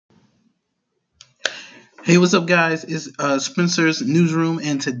Hey, what's up, guys? It's Spencer's Newsroom,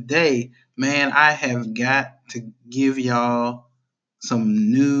 and today, man, I have got to give y'all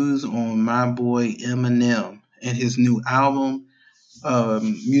some news on my boy Eminem and his new album,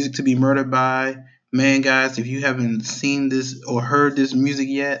 Music to Be Murdered By. Man, guys, if you haven't seen this or heard this music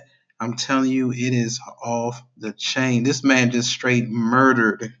yet, I'm telling you, it is off the chain. This man just straight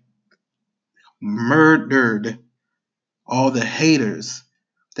murdered all the haters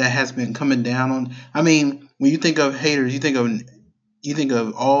that has been coming down on. I mean, when you think of haters, you think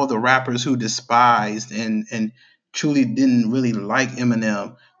of all the rappers who despised and truly didn't really like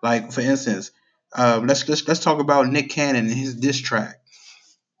Eminem. Like for instance, let's talk about Nick Cannon and his diss track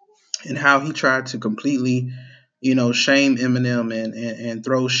and how he tried to completely, shame Eminem and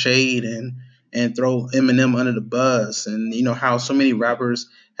throw shade and throw Eminem under the bus, and how so many rappers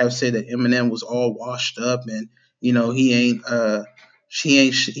have said that Eminem was all washed up and he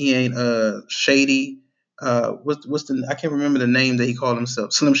ain't shady. What's the I can't remember the name that he called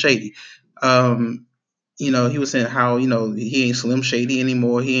himself, Slim Shady. Um, he was saying how, he ain't Slim Shady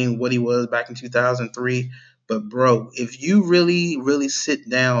anymore. He ain't what he was back in 2003. But bro, if you really, really sit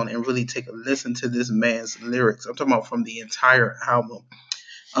down and really take a listen to this man's lyrics, I'm talking about from the entire album.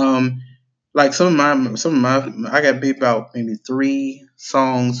 Um, like I got maybe about maybe three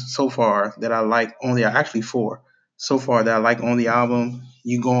songs so far that I like on the actually four so far that I like on the album.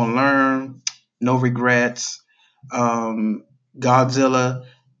 You Gonna Learn, No Regrets, um, Godzilla.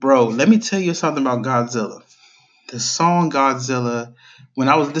 Bro, let me tell you something about Godzilla. The song Godzilla, when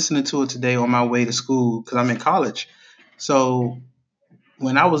I was listening to it today on my way to school, because I'm in college. So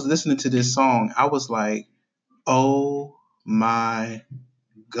when I was listening to this song, I was like, oh my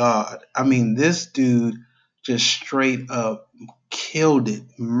God. I mean, this dude just straight up killed it,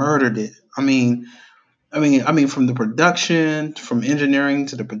 murdered it. I mean, from the production, from engineering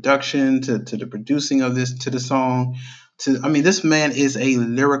to the production to the producing of this to the song, this man is a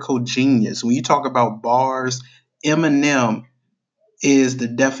lyrical genius. When you talk about bars, Eminem is the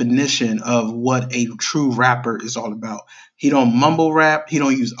definition of what a true rapper is all about. He don't mumble rap. He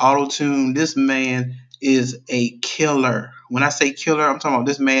don't use auto tune. This man is a killer. When I say killer, I'm talking about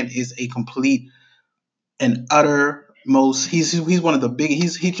this man is a complete and utter most. He's one of the big.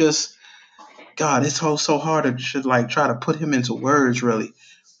 He just God. It's so hard to should like try to put him into words. Really,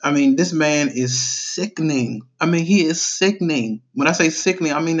 I mean, this man is sickening. I mean, he is sickening. When I say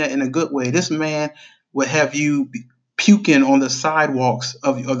sickening, I mean that in a good way. This man would have you puking on the sidewalks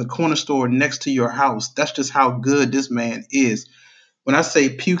of the corner store next to your house. That's just how good this man is. When I say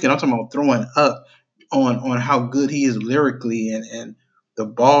puking, I'm talking about throwing up on how good he is lyrically and the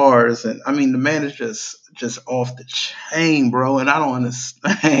bars. And I mean, the man is just off the chain, bro. And I don't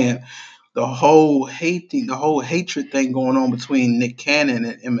understand the whole hatred thing going on between Nick Cannon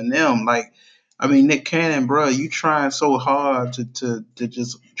and Eminem. Like, I mean, Nick Cannon, bro, you trying so hard to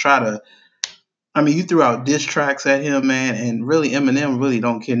just try to. I mean, you threw out diss tracks at him, man, and really Eminem really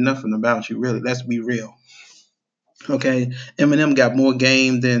don't care nothing about you. Really, let's be real. Okay, Eminem got more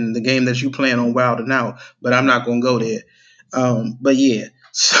game than the game that you playing on Wild and Out, but I'm not gonna go there. But yeah,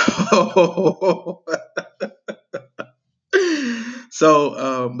 so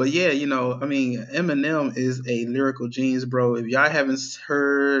but yeah, I mean, Eminem is a lyrical genius, bro. If y'all haven't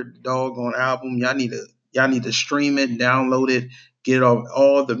heard the doggone album, y'all need to stream it, download it, get it off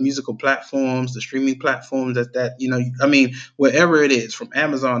all the musical platforms, the streaming platforms I mean, wherever it is, from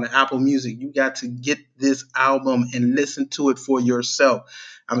Amazon to Apple Music, you got to get this album and listen to it for yourself.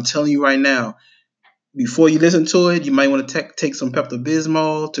 I'm telling you right now, before you listen to it, you might want to take some Pepto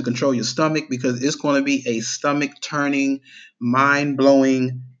Bismol to control your stomach because it's going to be a stomach turning, mind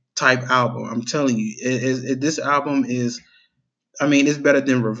blowing type album. I'm telling you, this album is. I mean, it's better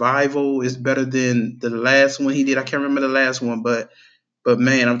than Revival. It's better than the last one he did. I can't remember the last one, but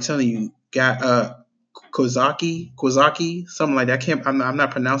man, I'm telling you, got Kozaki, something like that. I'm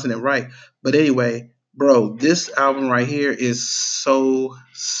not pronouncing it right. But anyway, bro, this album right here is so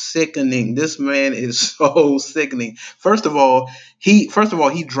sickening. This man is so sickening. First of all, he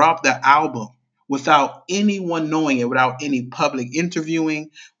dropped the album without anyone knowing it, without any public interviewing,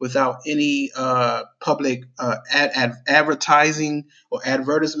 without any public advertising or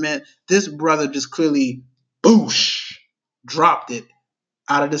advertisement. This brother just clearly boosh dropped it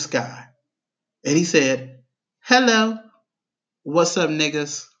out of the sky. And he said, hello, what's up,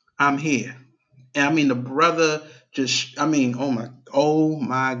 niggas? I'm here. And I mean, the brother oh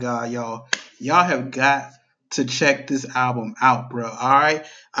my God, y'all. Y'all have got to check this album out, bro. All right.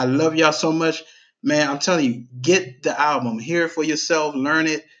 I love y'all so much. Man, I'm telling you, get the album, hear it for yourself, learn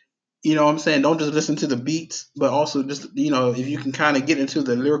it. You know what I'm saying? Don't just listen to the beats, but also just, if you can kind of get into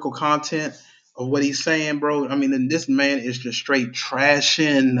the lyrical content of what he's saying, bro. I mean, and this man is just straight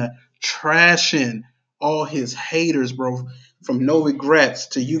trashing all his haters, bro. From no regrets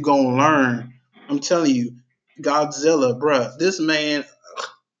to you gonna learn. I'm telling you, Godzilla, bro. This man,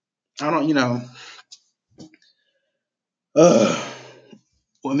 I don't, uh,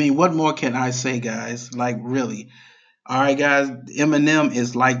 I mean, what more can I say, guys? Like, really. All right, guys. Eminem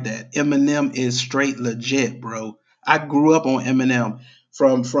is like that. Eminem is straight legit, bro. I grew up on Eminem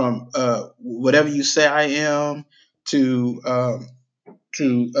from whatever you say I am to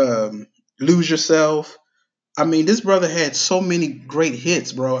lose yourself. I mean, this brother had so many great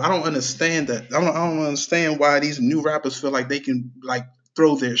hits, bro. I don't understand that. I don't understand why these new rappers feel like they can like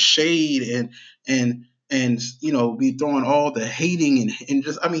throw their shade and be throwing all the hating and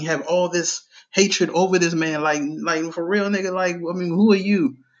just I mean have all this hatred over this man. Like for real, nigga. Like I mean, who are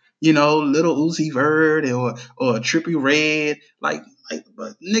you? Little Uzi Vert or Trippy Red.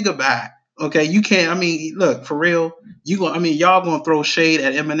 But nigga, back. Okay, you can't. I mean, look for real. Y'all gonna throw shade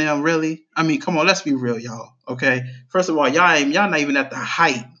at Eminem, really? I mean, come on, let's be real, y'all. Okay, first of all, y'all not even at the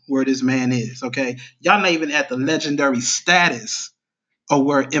height where this man is. Okay, y'all not even at the legendary status of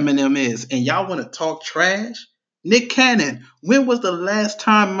where Eminem is, and y'all want to talk trash. Nick Cannon, when was the last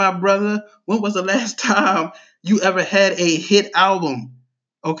time, my brother? When was the last time you ever had a hit album?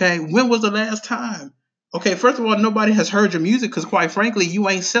 Okay, when was the last time? Okay, first of all, nobody has heard your music because, quite frankly, you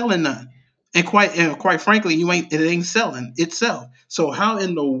ain't selling none, and quite frankly, it ain't selling itself. So how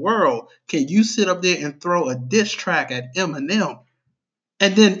in the world can you sit up there and throw a diss track at Eminem?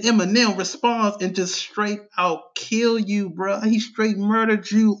 And then Eminem responds and just straight out kill you, bro. He straight murdered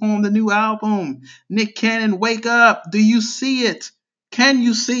you on the new album. Nick Cannon, wake up. Do you see it? Can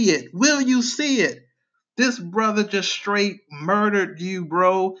you see it? Will you see it? This brother just straight murdered you,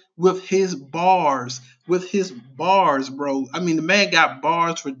 bro, with his bars. With his bars, bro. I mean, the man got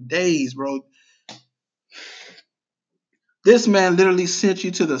bars for days, bro. This man literally sent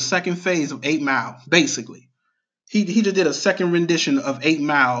you to the second phase of 8 Mile, basically. He just did a second rendition of 8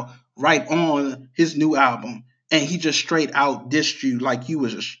 Mile right on his new album, and he just straight out dissed you like you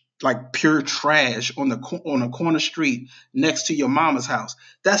was just like pure trash on a corner street next to your mama's house.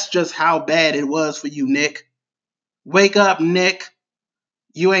 That's just how bad it was for you, Nick. Wake up, Nick.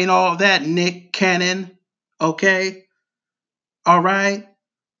 You ain't all that, Nick Cannon. Okay, all right.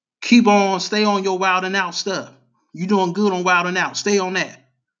 Keep on, stay on your wild and out stuff. You doing good on wild and out. Stay on that.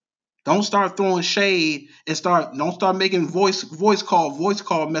 Don't start throwing shade and don't start making voice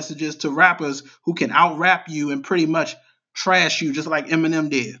call messages to rappers who can out rap you and pretty much trash you just like Eminem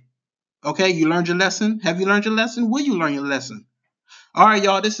did. Okay, you learned your lesson? Have you learned your lesson? Will you learn your lesson? All right,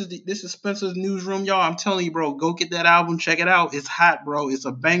 y'all. This is Spencer's newsroom, y'all. I'm telling you, bro. Go get that album. Check it out. It's hot, bro. It's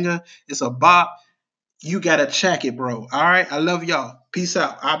a banger. It's a bop. You gotta check it, bro. All right. I love y'all. Peace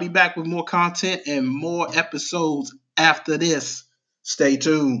out. I'll be back with more content and more episodes after this. Stay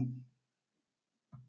tuned.